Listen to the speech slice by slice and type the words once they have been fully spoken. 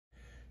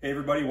Hey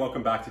everybody,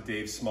 welcome back to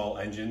Dave's Small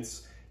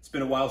Engines. It's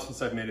been a while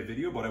since I've made a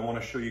video, but I want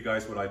to show you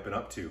guys what I've been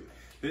up to.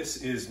 This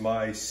is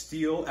my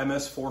Stihl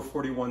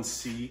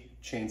MS441C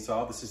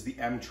chainsaw. This is the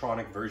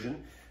M-Tronic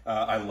version.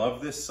 I love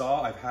this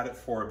saw. I've had it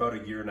for about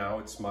a year now.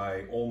 It's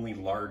my only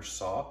large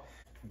saw.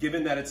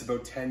 Given that it's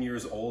about 10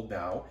 years old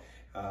now,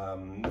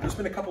 there's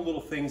been a couple little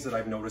things that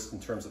I've noticed in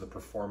terms of the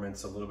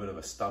performance, a little bit of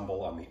a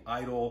stumble on the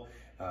idle,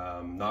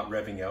 not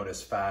revving out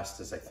as fast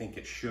as I think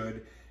it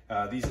should.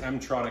 These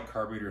M-Tronic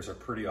carburetors are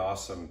pretty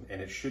awesome, and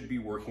it should be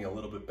working a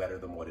little bit better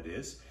than what it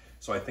is.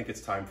 So I think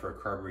it's time for a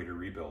carburetor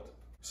rebuild.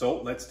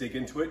 So let's dig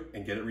into it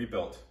and get it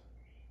rebuilt.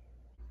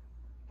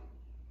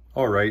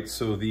 All right,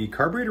 so the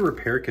carburetor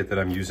repair kit that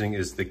I'm using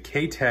is the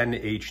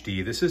K10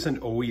 HD. This is an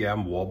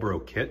OEM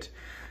Walbro kit.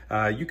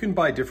 You can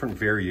buy different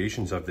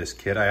variations of this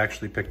kit. I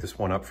actually picked this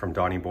one up from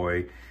Donny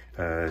Boy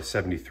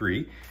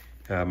 73.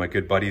 My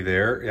good buddy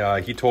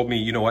there. He told me,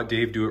 you know what,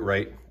 Dave, do it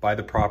right. Buy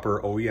the proper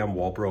OEM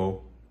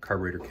Walbro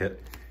carburetor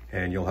kit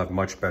and you'll have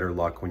much better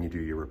luck when you do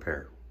your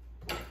repair.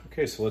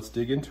 Okay, so let's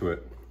dig into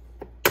it.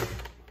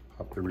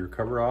 Pop the rear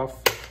cover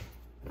off.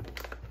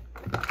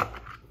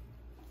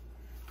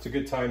 It's a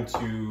good time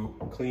to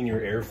clean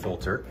your air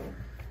filter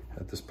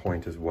at this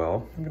point as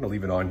well. I'm gonna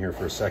leave it on here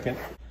for a second.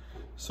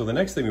 So the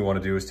next thing we want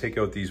to do is take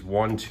out these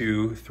 1,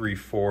 2, 3,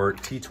 4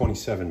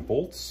 T27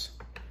 bolts.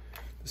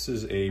 This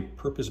is a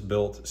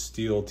purpose-built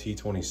Stihl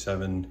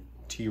T27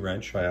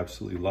 T-wrench. I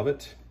absolutely love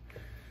it.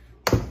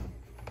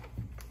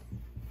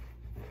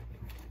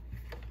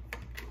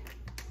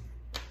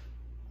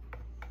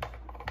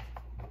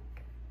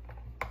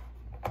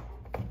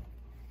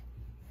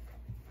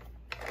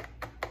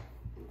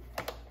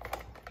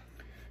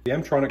 The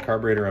M-Tronic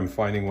carburetor I'm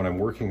finding when I'm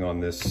working on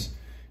this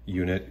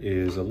unit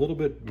is a little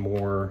bit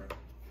more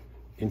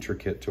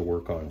intricate to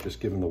work on, just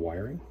given the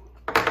wiring.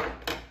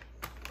 But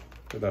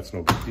that's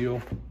no big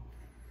deal.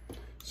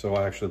 So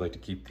I actually like to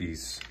keep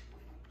these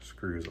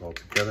screws all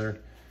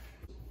together.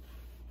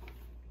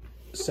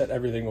 Set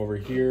everything over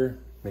here,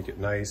 make it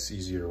nice,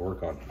 easier to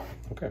work on.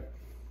 Okay.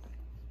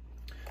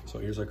 So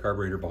here's our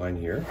carburetor behind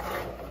here.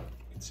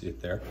 You can see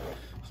it there.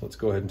 So let's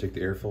go ahead and take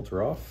the air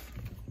filter off.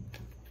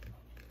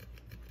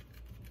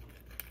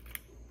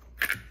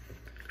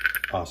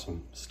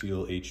 Awesome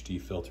Stihl HD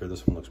filter.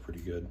 This one looks pretty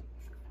good.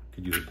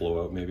 Could use a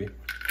blowout maybe.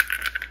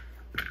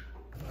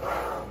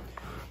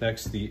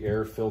 Next, the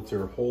air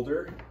filter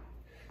holder.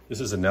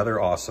 This is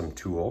another awesome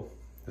tool,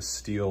 the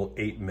Stihl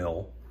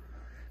 8mm,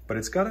 but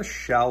it's got a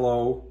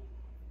shallow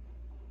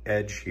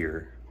edge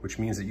here, which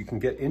means that you can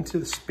get into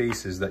the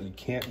spaces that you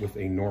can't with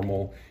a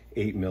normal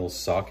 8mm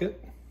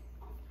socket.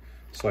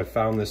 So I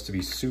found this to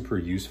be super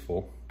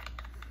useful.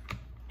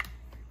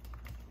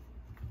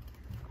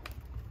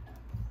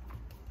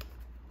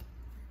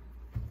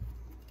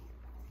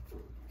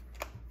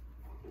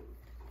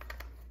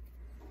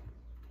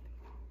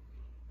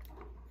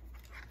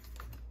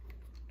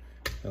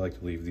 I like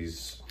to leave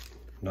these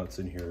nuts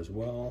in here as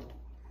well.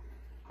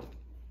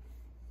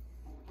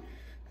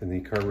 And the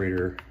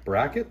carburetor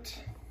bracket,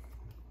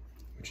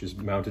 which is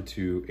mounted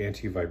to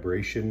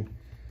anti-vibration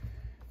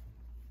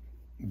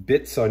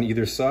bits on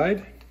either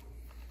side.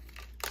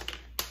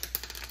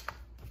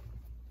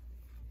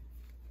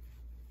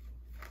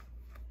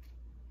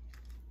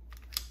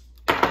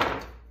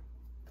 And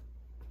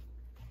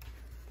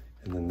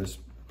then this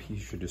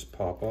piece should just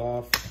pop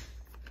off.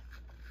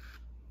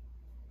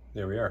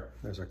 There we are,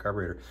 there's our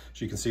carburetor.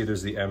 So you can see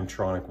there's the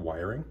M-Tronic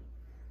wiring.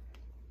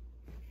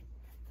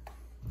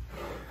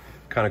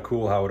 Kind of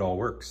cool how it all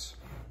works.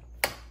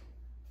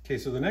 Okay,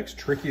 so the next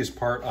trickiest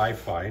part I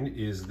find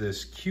is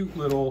this cute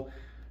little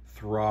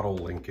throttle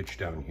linkage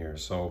down here.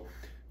 So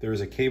there's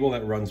a cable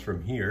that runs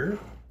from here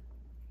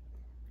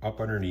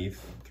up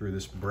underneath through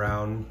this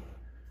brown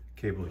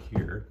cable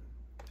here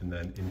and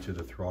then into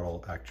the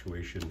throttle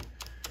actuation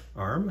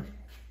arm.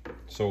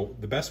 So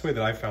the best way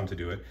that I found to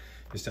do it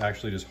is to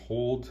actually just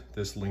hold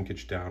this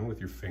linkage down with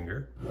your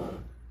finger.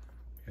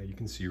 Yeah, you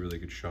can see a really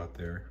good shot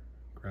there.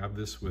 Grab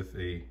this with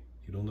a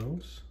needle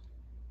nose.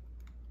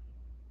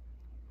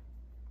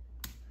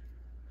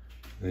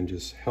 And then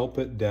just help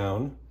it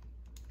down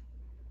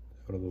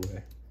out of the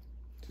way,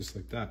 just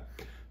like that.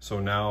 So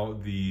now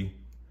the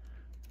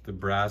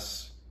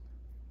brass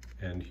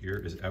end here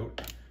is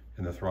out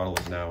and the throttle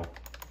is now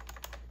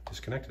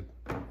disconnected.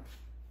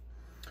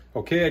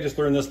 Okay, I just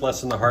learned this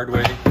lesson the hard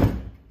way.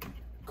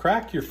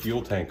 Crack your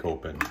fuel tank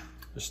open.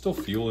 There's still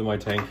fuel in my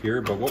tank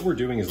here, but what we're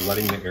doing is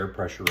letting the air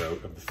pressure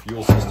out of the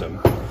fuel system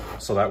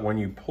so that when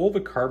you pull the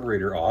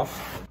carburetor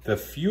off, the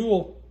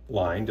fuel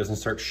line doesn't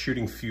start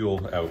shooting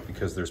fuel out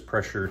because there's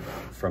pressure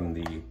from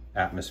the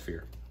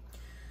atmosphere.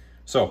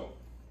 So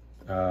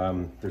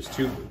there's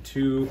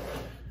two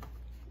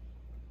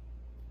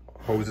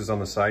hoses on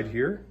the side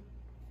here,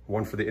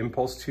 one for the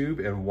impulse tube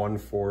and one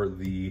for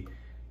the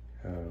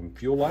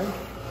fuel line.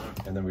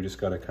 And then we just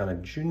gotta kind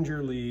of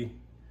gingerly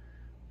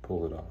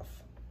pull it off.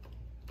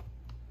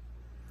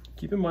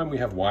 Keep in mind we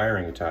have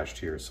wiring attached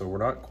here, so we're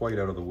not quite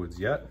out of the woods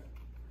yet.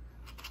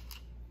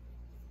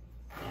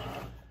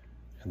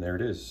 And there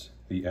it is,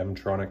 the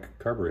M-Tronic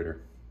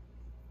carburetor.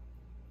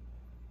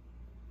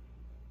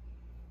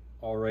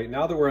 All right,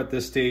 now that we're at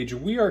this stage,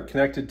 we are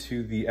connected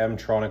to the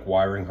M-Tronic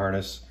wiring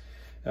harness.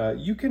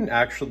 You can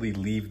actually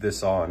leave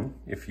this on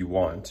if you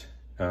want,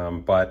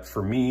 but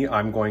for me,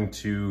 I'm going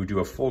to do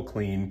a full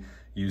clean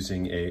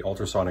using a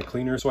ultrasonic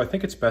cleaner. So I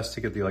think it's best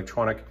to get the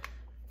electronic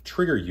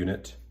trigger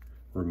unit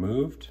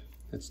removed.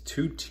 It's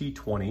 2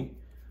 T20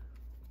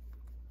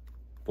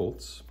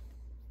 bolts.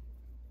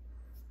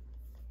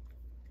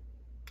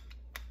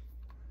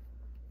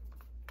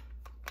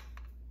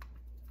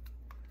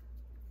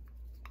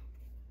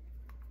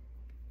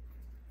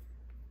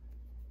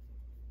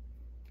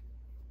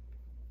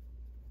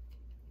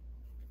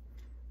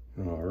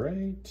 All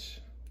right,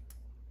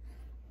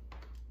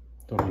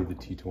 don't need the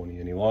T20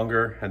 any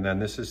longer. And then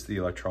this is the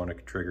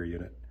electronic trigger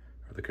unit,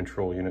 or the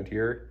control unit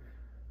here.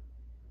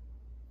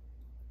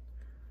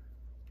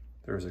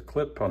 There's a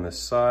clip on this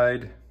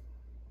side,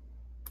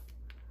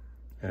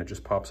 and it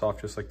just pops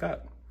off just like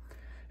that.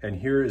 And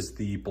here is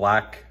the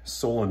black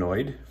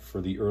solenoid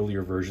for the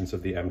earlier versions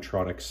of the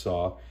M-Tronic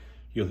saw.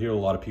 You'll hear a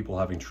lot of people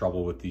having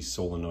trouble with these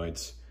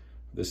solenoids.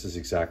 This is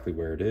exactly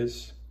where it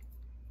is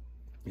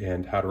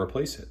and how to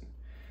replace it.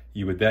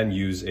 You would then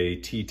use a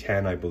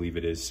T10, I believe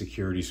it is,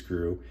 security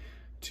screw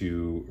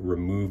to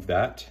remove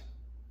that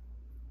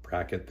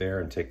bracket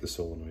there and take the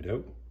solenoid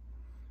out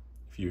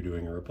if you're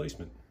doing a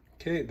replacement.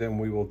 Okay, then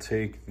we will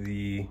take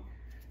the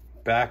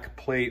back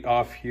plate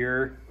off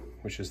here,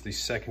 which is the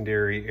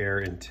secondary air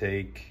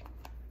intake.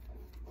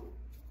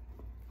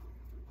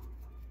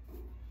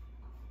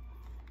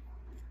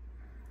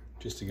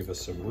 Just to give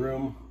us some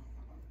room.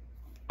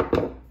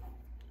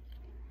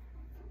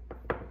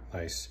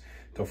 Nice.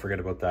 Don't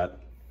forget about that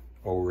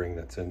O-ring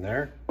that's in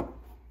there.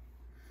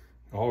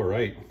 All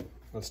right,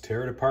 let's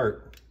tear it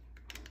apart.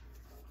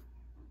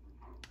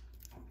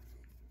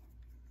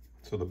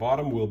 So the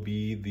bottom will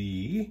be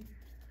the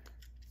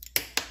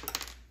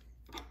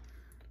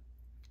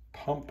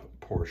pump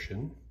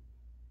portion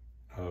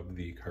of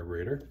the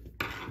carburetor.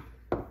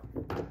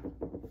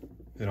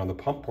 And on the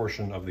pump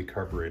portion of the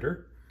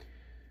carburetor,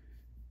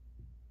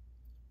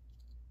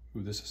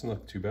 ooh, this doesn't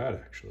look too bad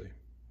actually,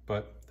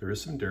 but there is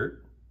some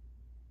dirt.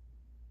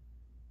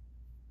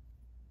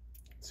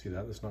 See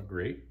that? That's not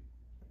great.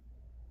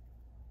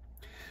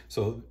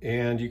 So,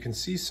 and you can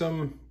see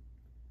some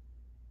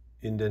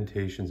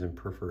indentations and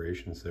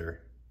perforations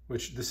there,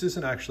 which this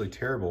isn't actually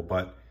terrible,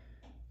 but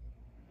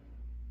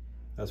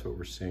that's what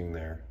we're seeing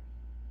there.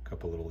 A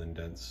couple little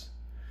indents,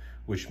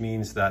 which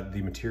means that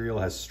the material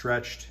has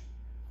stretched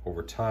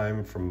over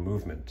time from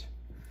movement.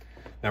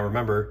 Now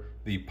remember,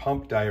 the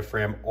pump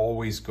diaphragm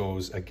always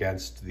goes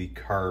against the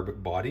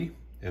carb body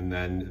and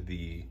then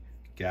the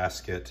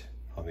gasket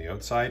on the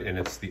outside, and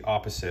it's the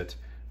opposite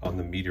on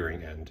the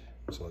metering end.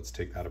 So let's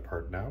take that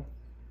apart now.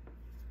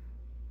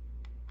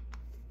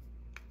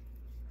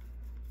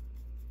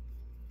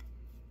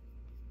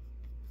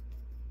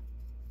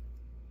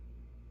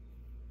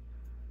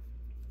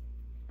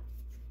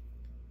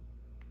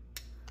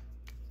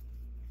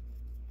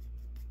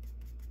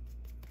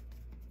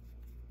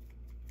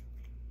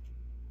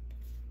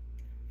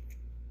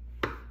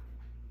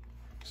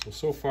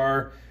 So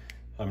far,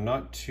 I'm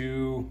not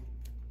too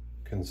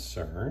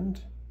concerned.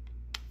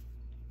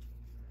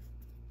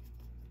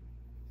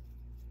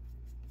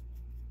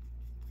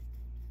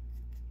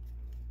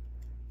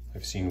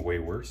 I've seen way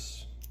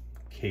worse,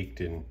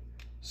 caked in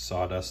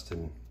sawdust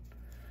and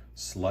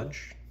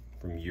sludge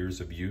from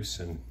years of use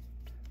and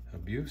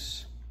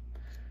abuse.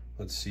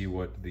 Let's see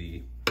what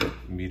the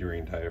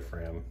metering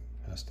diaphragm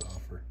has to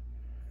offer.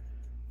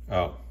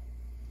 Oh,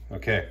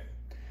 okay.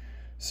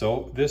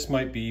 So this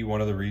might be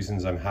one of the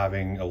reasons I'm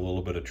having a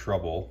little bit of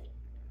trouble.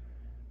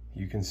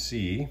 You can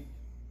see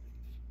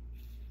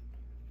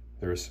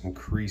there are some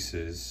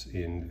creases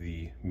in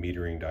the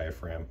metering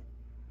diaphragm.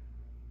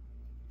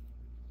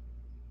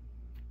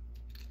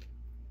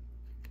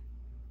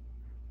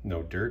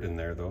 No dirt in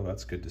there though,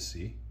 that's good to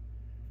see.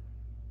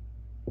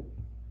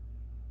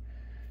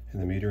 And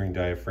the metering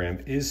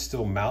diaphragm is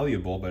still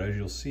malleable, but as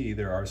you'll see,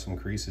 there are some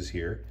creases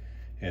here,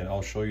 and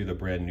I'll show you the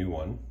brand new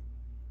one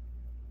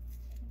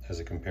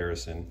as a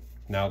comparison.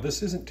 Now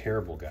this isn't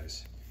terrible,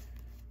 guys,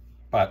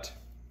 but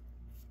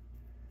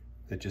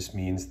it just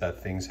means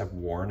that things have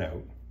worn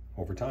out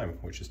over time,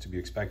 which is to be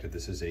expected.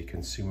 This is a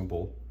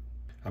consumable.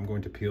 I'm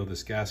going to peel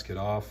this gasket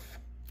off.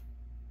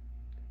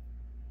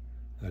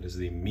 That is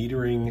the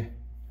metering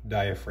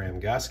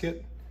diaphragm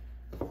gasket.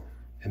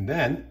 And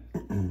then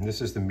this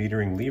is the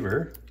metering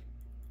lever.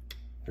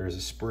 There's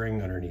a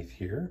spring underneath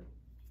here.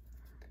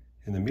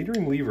 And the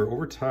metering lever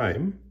over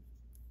time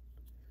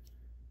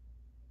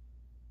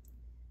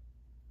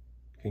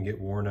can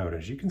get worn out.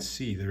 As you can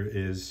see, there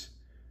is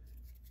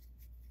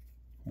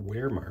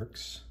wear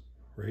marks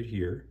right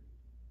here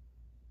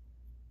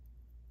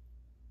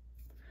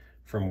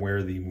from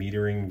where the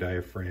metering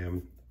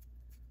diaphragm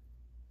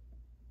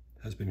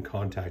has been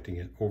contacting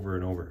it over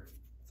and over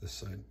this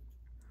side.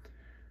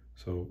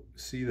 So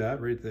see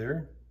that right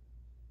there?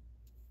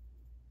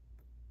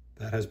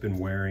 That has been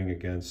wearing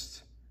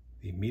against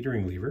the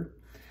metering lever.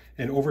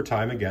 And over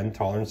time, again,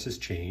 tolerances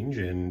change,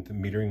 and the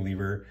metering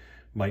lever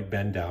might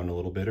bend down a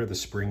little bit, or the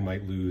spring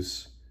might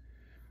lose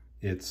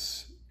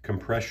its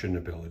compression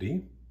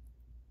ability.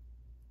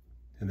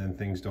 And then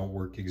things don't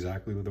work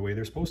exactly the way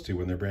they're supposed to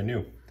when they're brand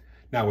new.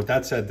 Now, with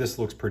that said, this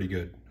looks pretty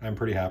good. I'm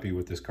pretty happy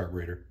with this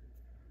carburetor.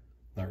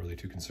 Not really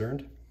too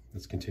concerned.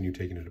 Let's continue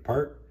taking it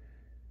apart.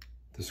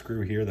 The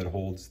screw here that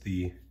holds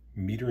the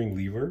metering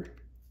lever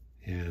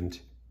and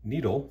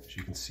needle, as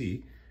you can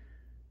see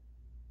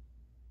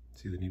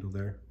the needle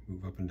there,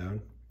 move up and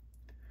down.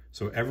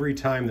 So every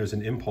time there's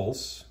an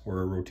impulse or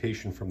a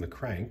rotation from the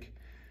crank,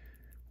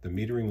 the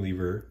metering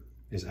lever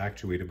is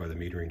actuated by the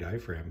metering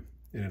diaphragm,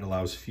 and it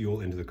allows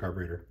fuel into the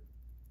carburetor.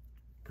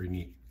 Pretty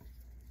neat.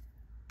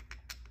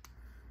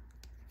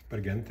 But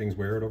again, things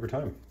wear out over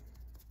time.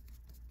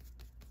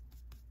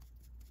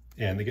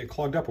 And they get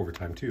clogged up over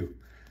time too.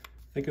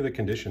 Think of the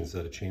conditions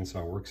that a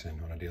chainsaw works in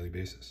on a daily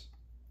basis.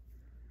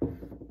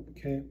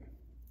 Okay.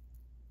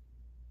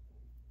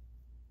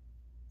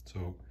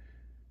 So,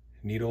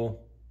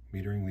 needle,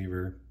 metering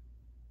lever,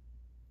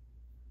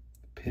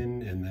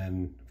 pin, and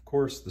then, of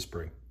course, the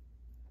spring.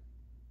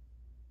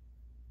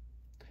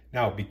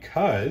 Now,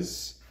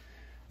 because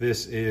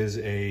this is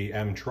a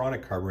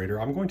M-Tronic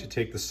carburetor, I'm going to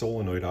take the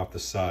solenoid off the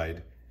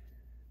side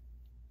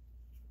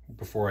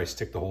before I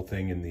stick the whole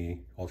thing in the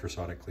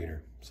ultrasonic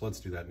cleaner. So let's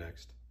do that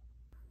next.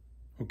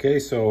 Okay,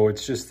 so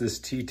it's just this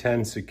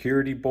T10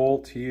 security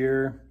bolt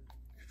here.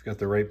 If you've got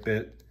the right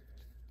bit,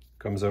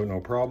 comes out no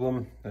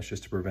problem. That's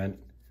just to prevent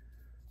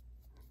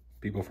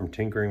people from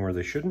tinkering where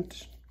they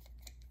shouldn't.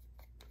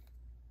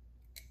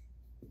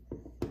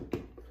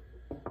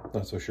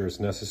 Not so sure it's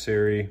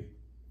necessary.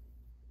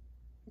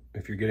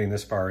 If you're getting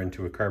this far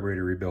into a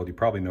carburetor rebuild, you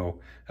probably know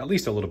at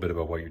least a little bit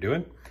about what you're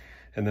doing.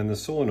 And then the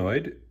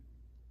solenoid,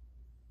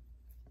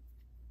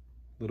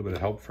 a little bit of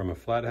help from a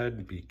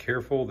flathead. Be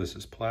careful, this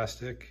is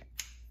plastic.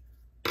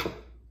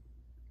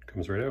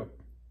 Comes right out.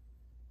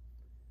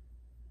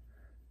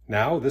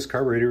 Now this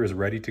carburetor is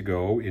ready to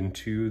go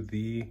into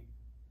the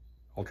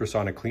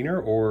ultrasonic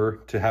cleaner,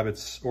 or to have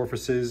its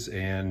orifices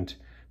and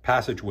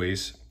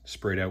passageways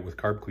sprayed out with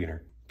carb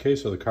cleaner. Okay,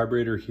 so the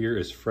carburetor here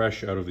is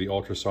fresh out of the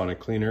ultrasonic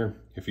cleaner.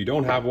 If you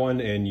don't have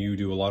one and you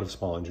do a lot of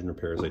small engine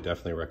repairs, I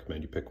definitely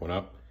recommend you pick one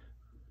up.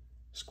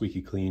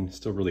 Squeaky clean,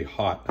 still really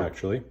hot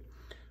actually.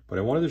 But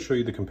I wanted to show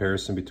you the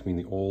comparison between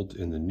the old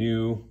and the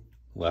new,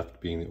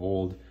 left being the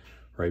old,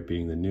 right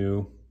being the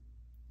new.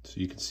 So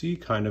you can see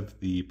kind of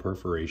the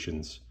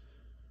perforations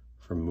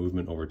from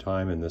movement over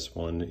time, and this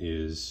one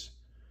is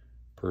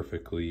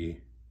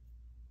perfectly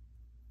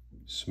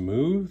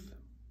smooth.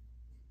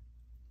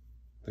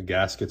 The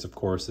gaskets, of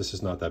course, this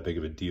is not that big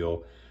of a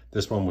deal.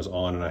 This one was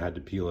on and I had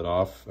to peel it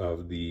off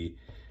of the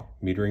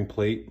metering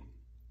plate.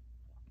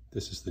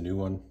 This is the new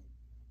one.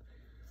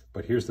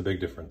 But here's the big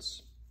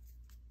difference.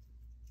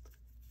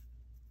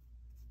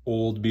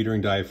 Old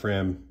metering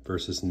diaphragm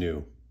versus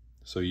new.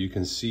 So you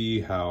can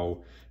see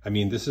how, I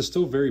mean, this is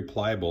still very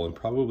pliable and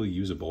probably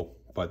usable,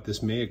 but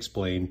this may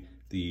explain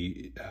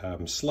the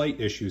slight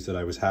issues that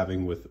I was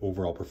having with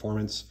overall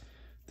performance.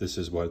 This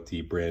is what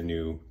the brand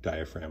new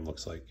diaphragm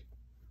looks like.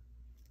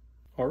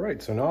 All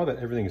right, so now that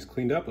everything is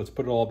cleaned up, let's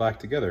put it all back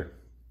together.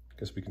 I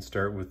guess we can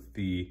start with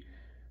the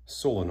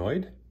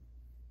solenoid.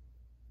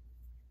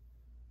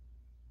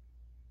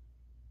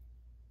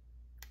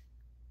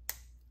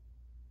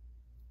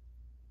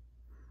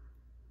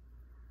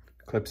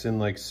 Clips in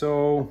like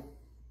so.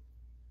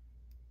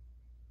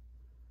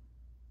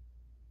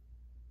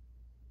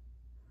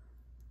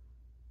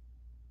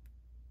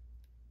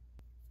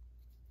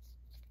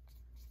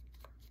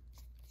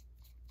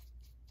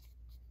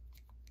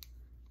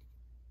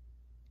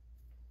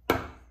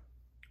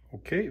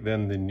 Okay,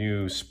 then the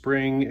new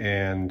spring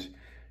and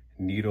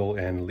needle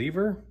and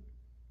lever.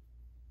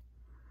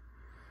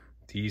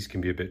 These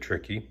can be a bit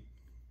tricky.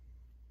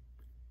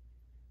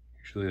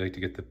 Usually like to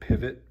get the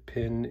pivot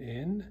pin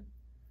in.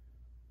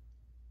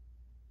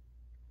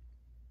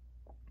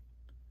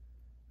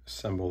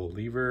 Assemble the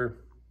lever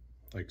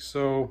like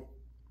so.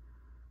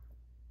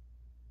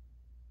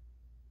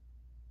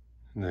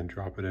 And then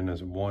drop it in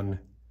as one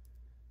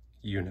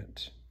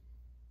unit.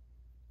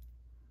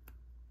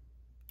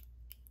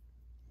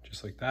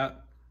 Just like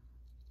that.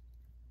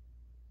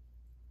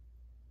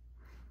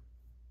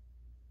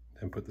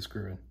 Then put the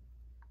screw in.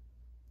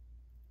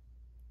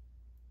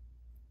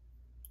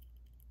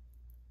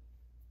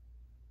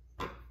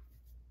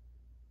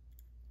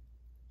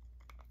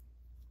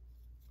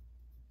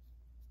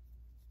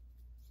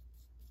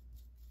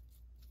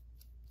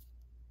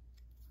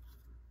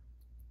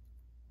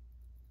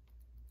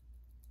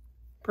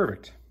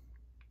 Perfect.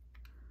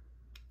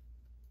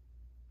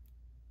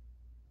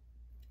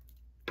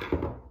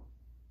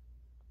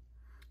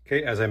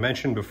 Okay, as I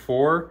mentioned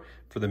before,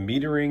 for the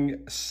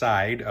metering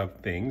side of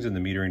things in the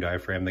metering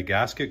diaphragm, the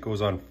gasket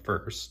goes on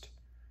first,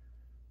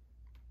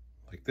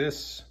 like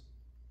this,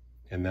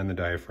 and then the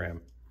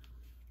diaphragm.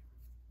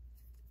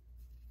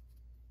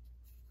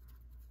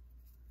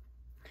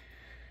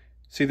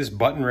 See this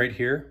button right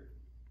here?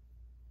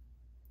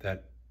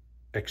 That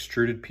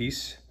extruded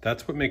piece?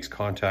 That's what makes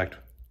contact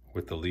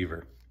with the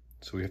lever.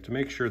 So we have to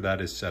make sure that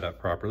is set up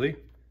properly.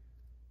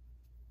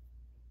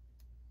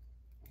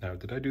 Now,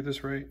 did I do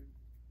this right?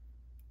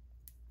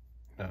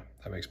 No,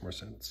 that makes more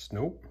sense.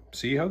 Nope.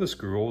 See how the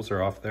screw holes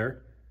are off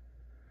there?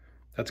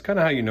 That's kind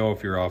of how you know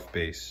if you're off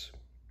base.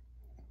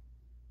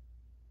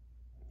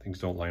 Things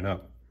don't line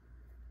up.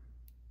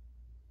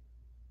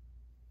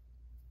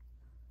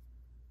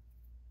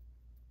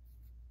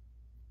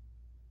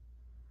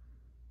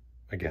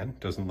 Again,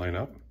 doesn't line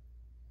up.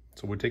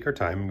 So we take our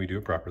time and we do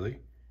it properly.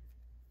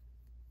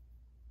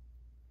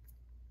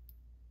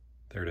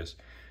 There it is.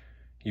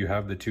 You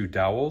have the two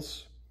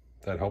dowels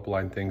that help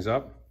line things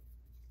up.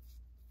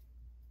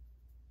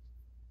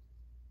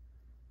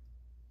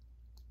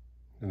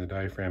 And the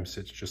diaphragm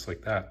sits just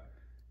like that.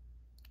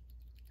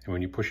 And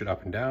when you push it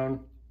up and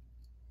down,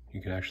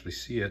 you can actually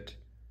see it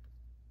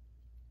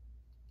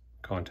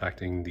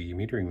contacting the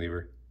metering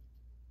lever.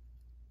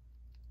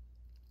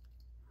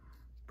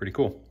 Pretty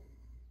cool.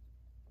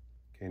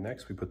 Okay,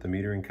 next we put the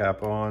metering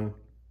cap on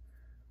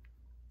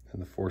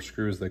and the 4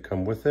 screws that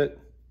come with it.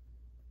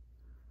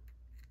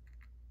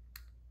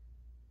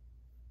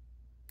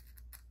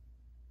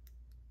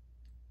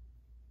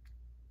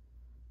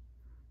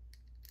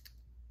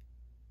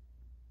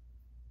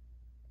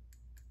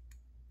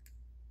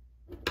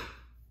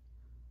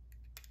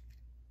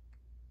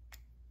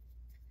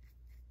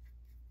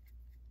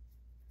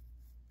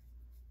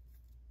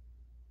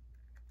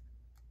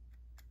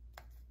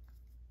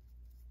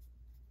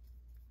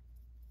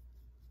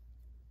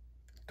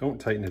 Don't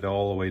tighten it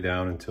all the way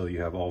down until you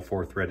have all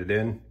 4 threaded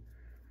in.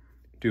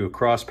 Do a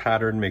cross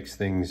pattern, makes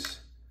things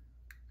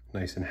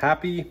nice and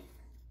happy.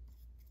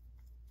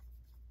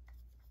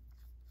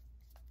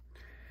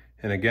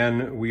 And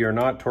again, we are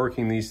not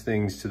torquing these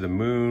things to the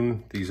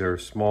moon. These are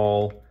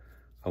small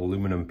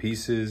aluminum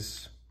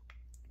pieces.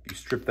 If you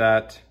strip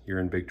that, you're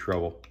in big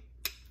trouble.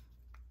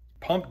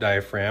 Pump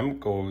diaphragm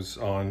goes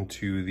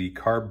onto the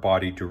carb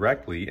body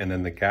directly, and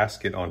then the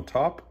gasket on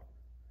top,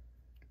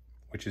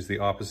 which is the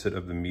opposite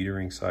of the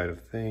metering side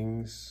of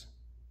things.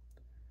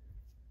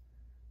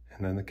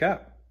 And then the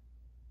cap.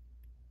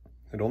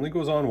 It only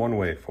goes on one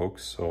way,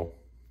 folks, so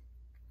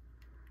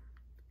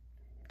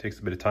it takes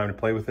a bit of time to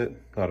play with it,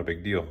 not a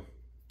big deal.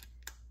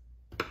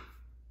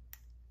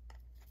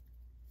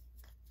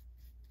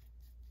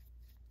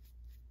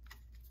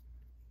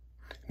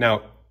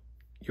 Now,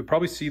 you'll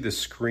probably see the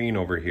screen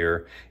over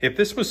here. If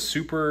this was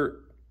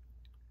super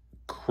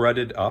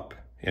crudded up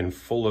and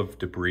full of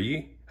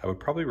debris, I would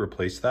probably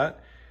replace that,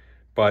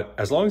 but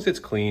as long as it's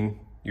clean,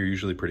 you're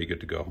usually pretty good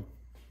to go.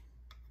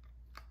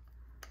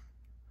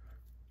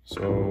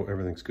 So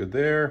everything's good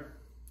there.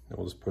 And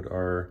we'll just put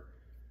our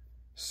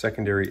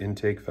secondary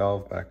intake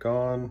valve back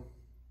on.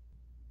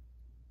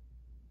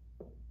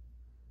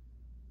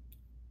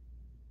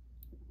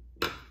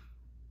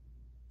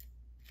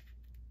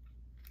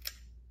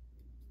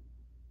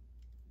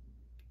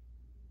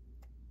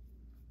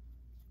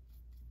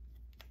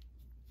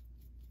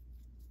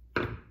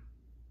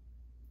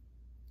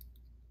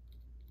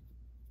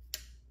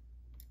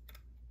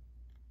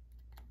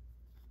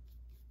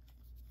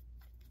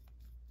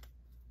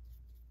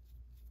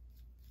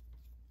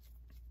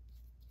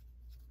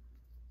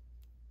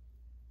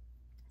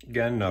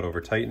 Again, not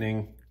over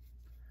tightening,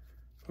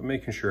 but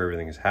making sure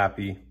everything is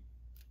happy.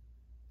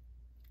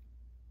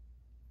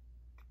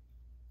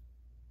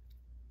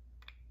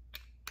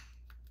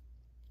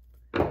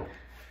 And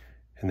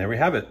there we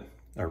have it,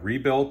 a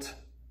rebuilt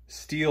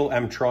Stihl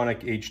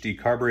M-Tronic HD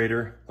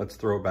carburetor. Let's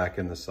throw it back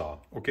in the saw.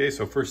 Okay,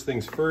 so first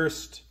things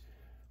first,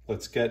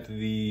 let's get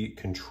the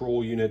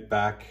control unit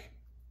back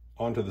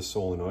onto the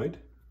solenoid.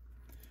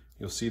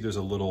 You'll see there's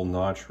a little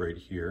notch right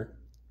here.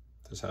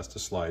 This has to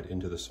slide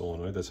into the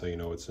solenoid. That's how you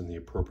know it's in the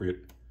appropriate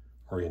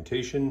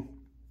orientation.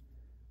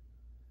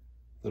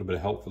 A little bit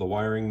of help for the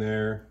wiring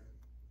there.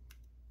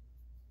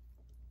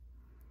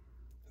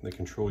 And the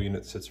control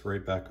unit sits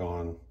right back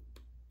on,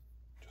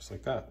 just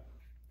like that.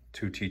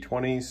 2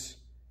 T20s.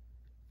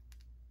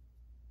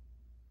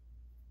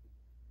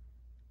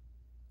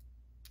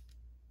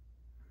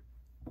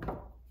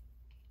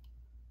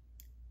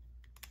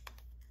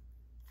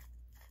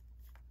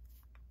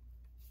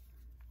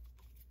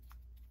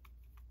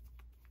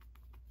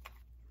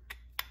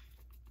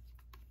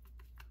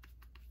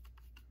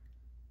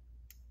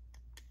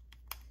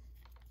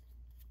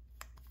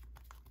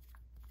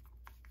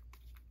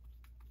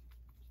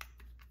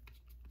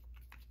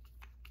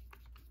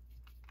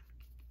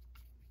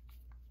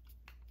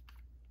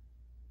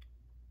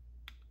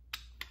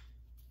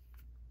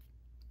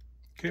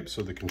 Okay,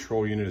 so the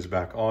control unit is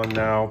back on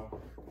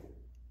now.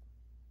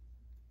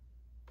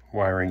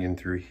 Wiring in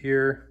through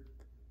here,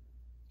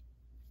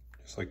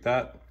 just like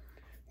that.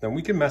 Then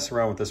we can mess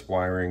around with this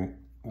wiring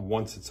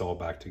once it's all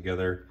back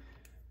together.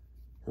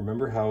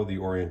 Remember how the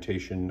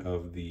orientation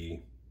of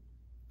the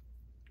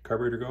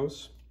carburetor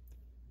goes?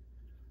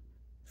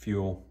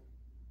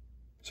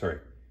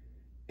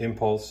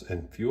 Impulse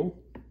and fuel.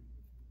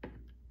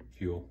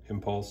 Fuel,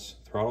 impulse,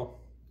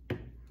 throttle.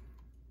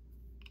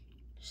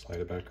 Slide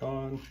it back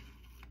on.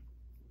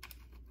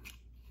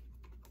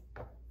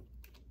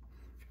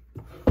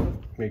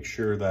 make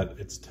sure that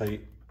it's tight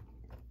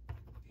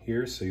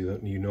here so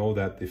you know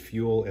that the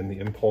fuel and the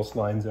impulse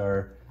lines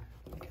are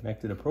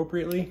connected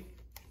appropriately.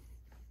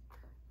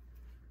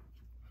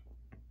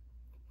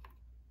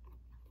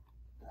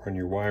 Run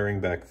your wiring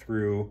back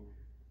through.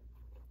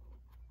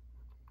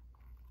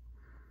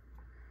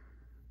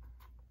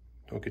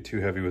 Don't get too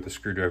heavy with the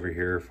screwdriver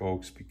here,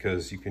 folks,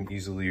 because you can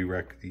easily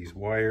wreck these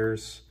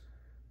wires.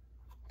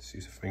 Let's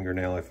use a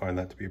fingernail, I find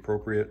that to be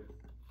appropriate.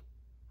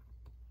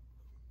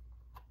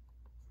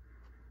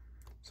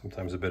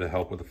 Sometimes a bit of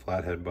help with a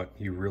flathead, but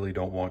you really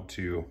don't want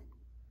to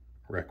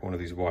wreck one of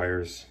these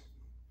wires.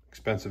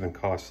 Expensive and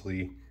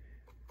costly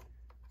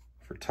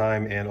for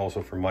time and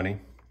also for money.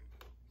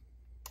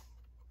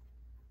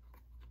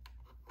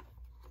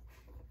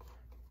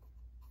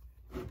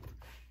 The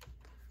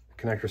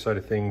connector side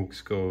of things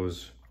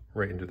goes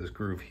right into this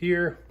groove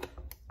here.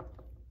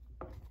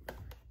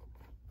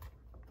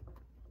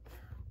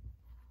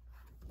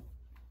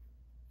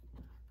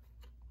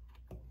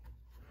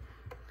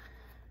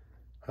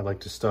 I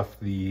like to stuff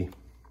the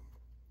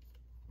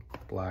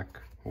black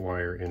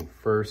wire in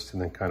first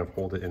and then kind of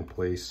hold it in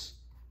place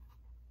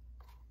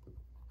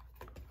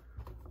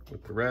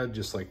with the red,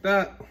 just like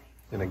that.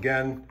 And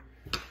again,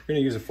 if you're gonna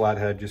use a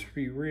flathead, just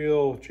be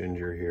real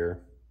ginger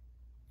here.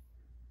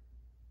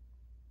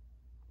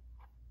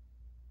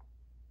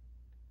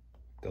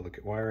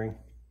 Delicate wiring,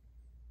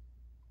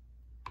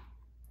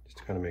 just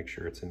to kind of make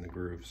sure it's in the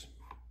grooves.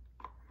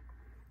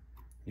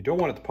 You don't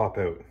want it to pop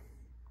out.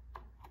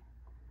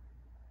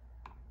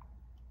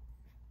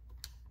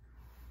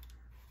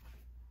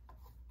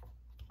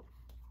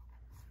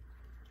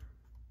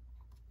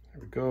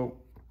 There we go.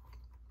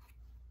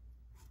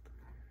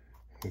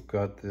 We've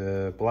got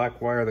the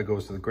black wire that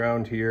goes to the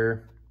ground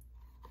here.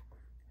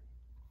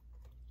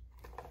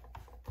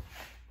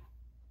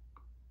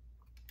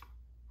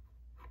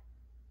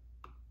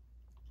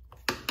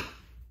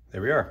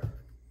 There we are.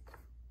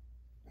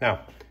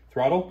 Now,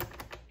 throttle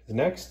is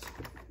next.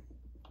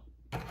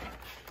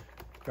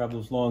 Grab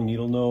those long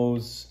needle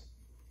nose.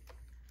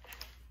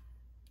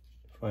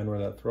 Find where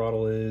that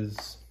throttle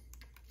is.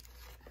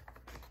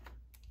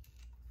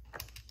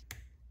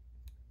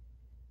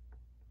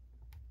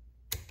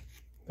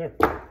 There.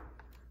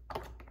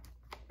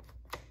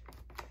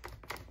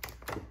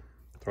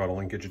 Throttle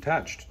linkage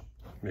attached.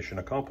 Mission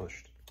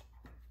accomplished.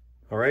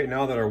 All right,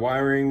 now that our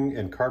wiring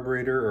and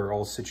carburetor are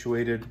all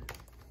situated,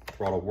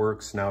 throttle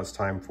works, now it's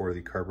time for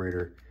the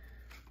carburetor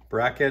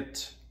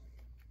bracket,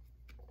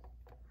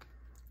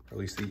 or at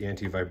least the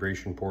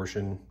anti-vibration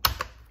portion.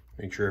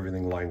 Make sure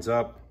everything lines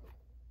up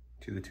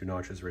to the two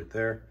notches right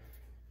there.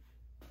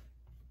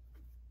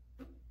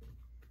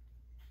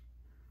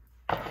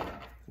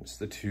 It's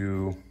the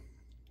two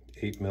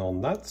 8mm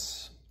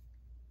nuts.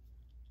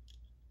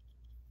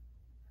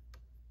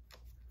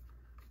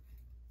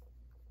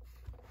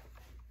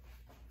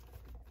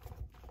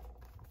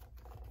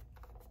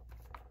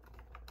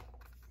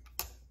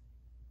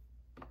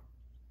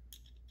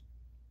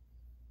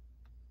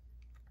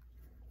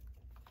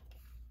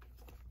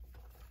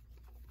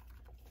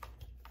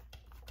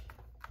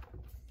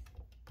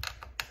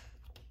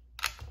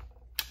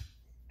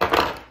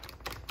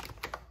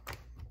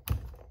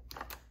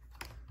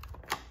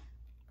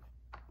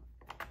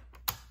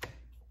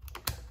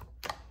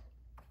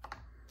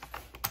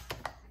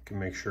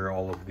 Make sure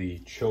all of the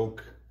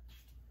choke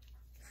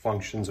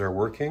functions are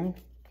working.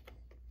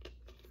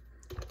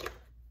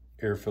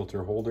 Air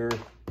filter holder,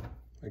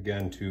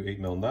 again, two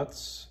 8mm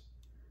nuts.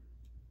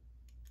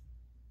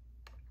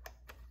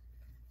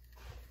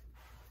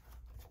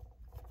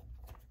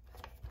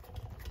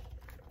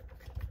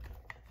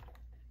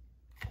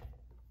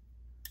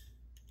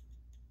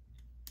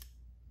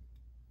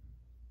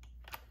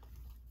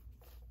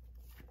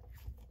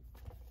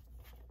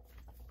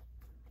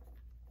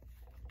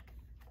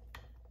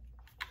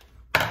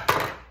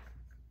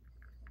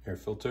 Air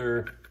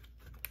filter.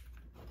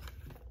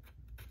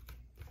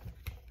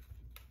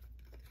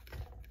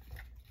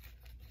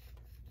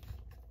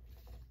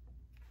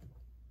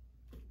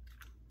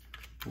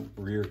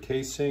 Rear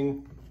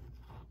casing.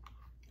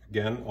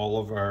 Again, all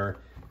of our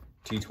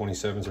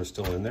T27s are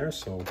still in there,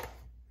 so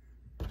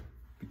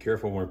be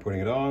careful when we're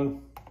putting it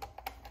on.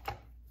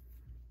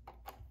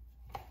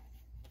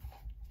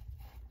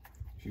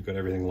 If you've got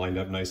everything lined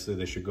up nicely,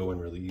 they should go in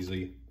really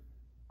easy.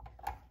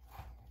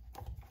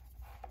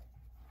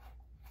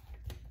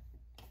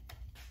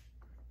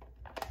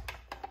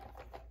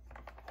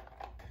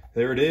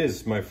 There it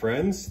is, my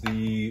friends.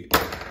 The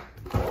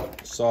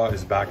saw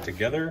is back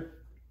together.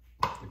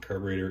 The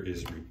carburetor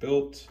is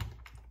rebuilt.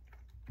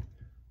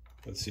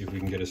 Let's see if we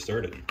can get it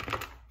started.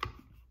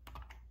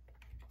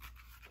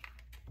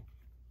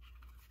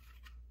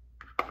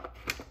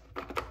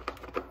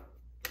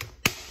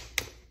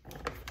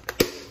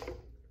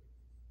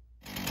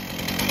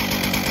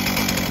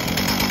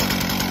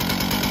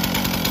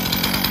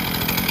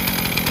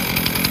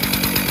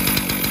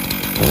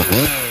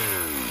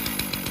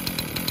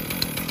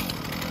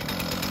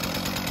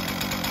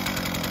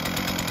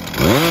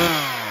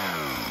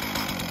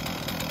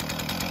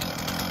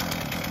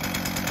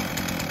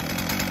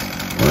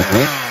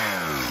 Yeah.